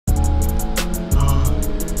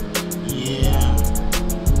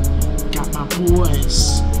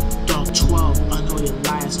boys, Dog 12, Unholy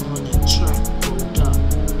Liars on the track, rolled up.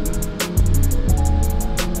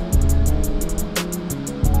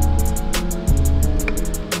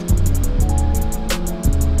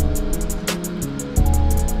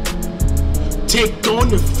 Take on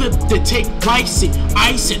the flip, to take pricing,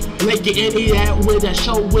 ice it, like it any that with a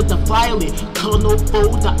show with the flyly. Kono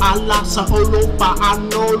folder, ala sa holo pa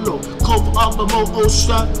anolo. Cover up a mo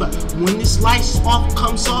surfer. When this lights off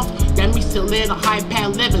comes off, that means to land a high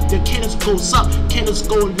pad level. The cannons goes up, cannons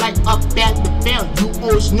go light up at the bell. You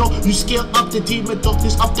always know you scale up the demon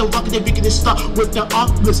darkness, up the rocket, and begin to start with the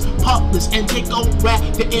artless, heartless, and take over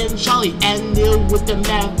the end jolly and kneel with the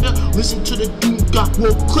mad feel. Listen to the doom got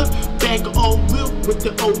will clip, bag all real with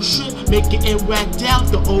the old shit, make it and rag down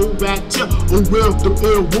the old rag tail. Oh well, the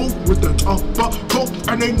air wolf with the top coke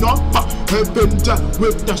and they not have been done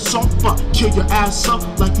with the sofa. Kill your ass up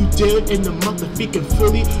like you did in the motherfucking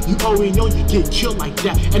Philly. You already know you get killed like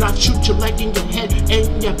that, and I shoot you like in your head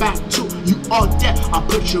and your back too. You all dead. I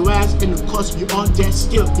put your ass in the cross. You all dead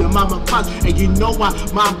still. Your mama cries, and you know why?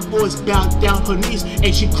 Mom always bowed down her knees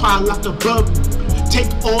and she cried like a bub. Take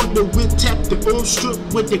on the whip, tap the old strip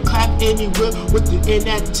with the clap anywhere with the in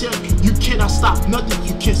that tip. You cannot stop nothing,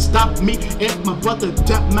 you can't stop me and my brother,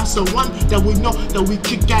 that master one that we know that we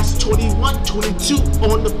kick ass 21, 22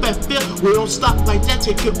 on the battlefield. We don't stop like that,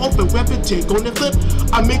 take it over, weapon, take on the flip.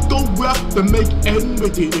 I make the rap, but make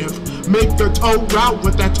enmity if. Make the toe route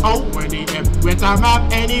with that toe when he if. With the map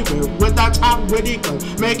anywhere, with that time when he go.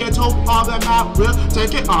 Make it toe on the map, we'll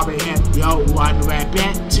take it over here. Yo, one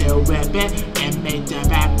weapon, two weapon, and make the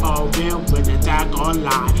back all real with the tag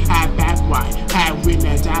online. Have back wide, have win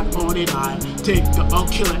the tag on it on. Take the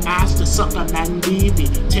old killer ass, the Skullta Man VIA.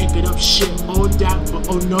 Take it up shit, all that for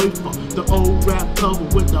oh no for. The old rap cover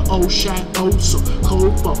with the old shag also.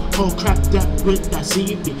 Cold for whole crap that with that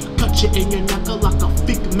CV. Cut you in your knuckle like a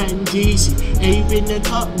fake man Deezy. Even the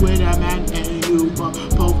cut with a man and you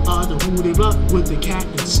poke other who they run with the cat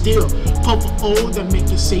and steel. Pop all that make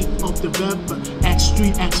you safe off the river.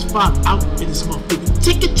 X3, X5 out in this motherfucker.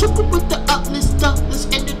 Take a trip with the upless, duckless,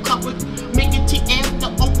 and the cover. Make it TM, the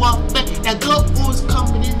warfare. That girl was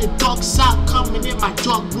coming in the dark side, coming in my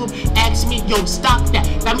dark room. Ask me, yo, stop that.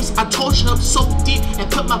 That means I tortured him so deep and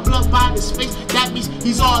put my blood by his face. That means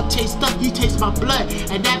he's all tasted up, he tastes my blood.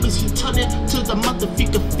 And that means he turned into the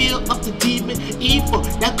motherfucking field of the demon evil.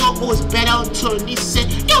 That girl always bent out to her knees, said,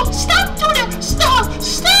 yo, stop doing that, stop,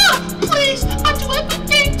 please. I do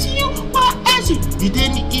everything to you. Why as you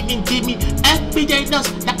didn't even give me everyday nuts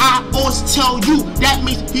that I always tell you. That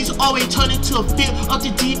means he's always turned into a field of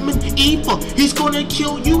the demon evil. He's gonna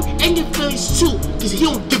kill you and your face too, cause he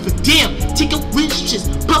don't give a damn. Take a riches,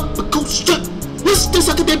 pump a coat strip. What's this?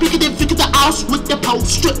 I could then begin to figure the house with the post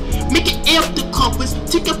strip. Make it air the covers,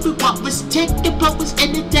 take a few whoppers, take the puppers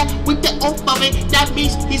and the death with the oath of it. That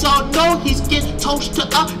means he's all know he's getting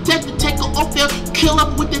toasted up. Take the take off there, kill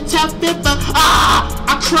him with the tap fever.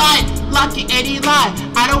 I cried like an Eddie lie.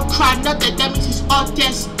 I don't cry nothing, that means he's all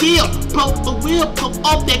dead still. Poke the wheel, poke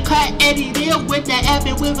off that car Eddie there with that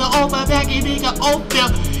Evan with an over back and make an oath there.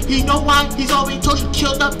 You know why? He's already tortured,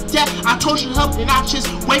 killed up death. I tortured him and I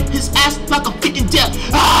just wiped his ass like a freaking death.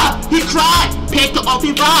 He cried, paid the off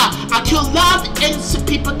he ride. I kill live innocent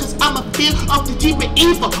people cause I'm a fear of the demon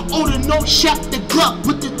evil. Oh, the no shot the glove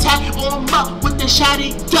with the tag on up with the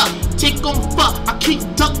shotty duck. Take on fuck, I keep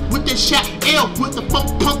duck with the shot ill with the funk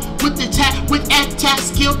punk with the tag with attack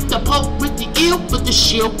skill. The poke with the ill with the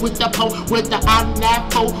shield with the poke with the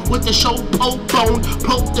anapo with the show poke bone.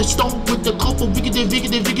 Poke the stone with the coco vigor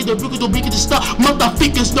the stuff.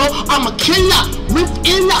 Motherfuckers know I'm a killer with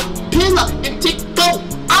illa pillar and take both.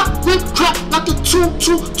 I whip crap like a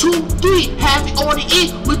 2-2-2-3. Have it on the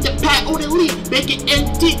E with the pad on the lead. Make it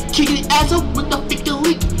ND, kick it ass up with the freaking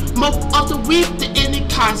leak. Most of the whip, the end of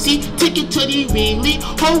Kasi, take it to the really.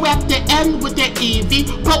 Hold at the end with the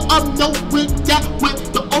EV. Pull up no with that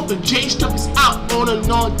with the open J stuff is out on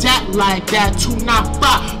and all that like that.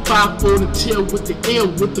 295, 5 on the tail with the L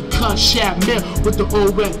with the cut shaft mill with the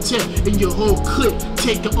old red tip in your whole clip.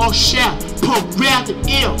 Take it all shaft, pump grab the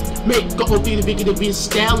ill. Make the OB the bigger to be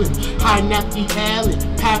styling. High nappy Allen,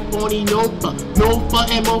 pack on the Nova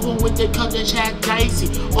and over with the cut that chat dicey.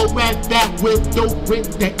 Oh, right back with dope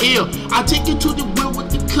with the ill. I take you to the wheel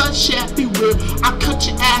with the cut shaft be real. I cut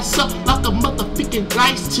your ass up like a motherfucking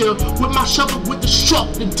dice till with my shovel with the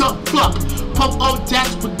sharp the duck pluck. Pump all that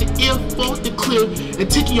with the ear for the clear and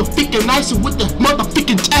taking your freaking nice with the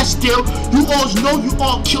motherfucking test still. You always know you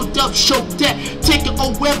all killed up, show that. Take your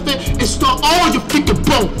own weapon and start all your freaking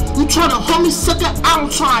bone. You tryna hold me sucker, I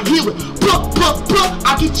don't try and hear it.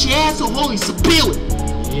 I get your ass a holy superior.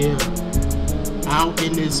 Yeah. out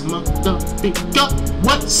in his mother.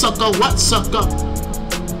 What sucker, what sucker?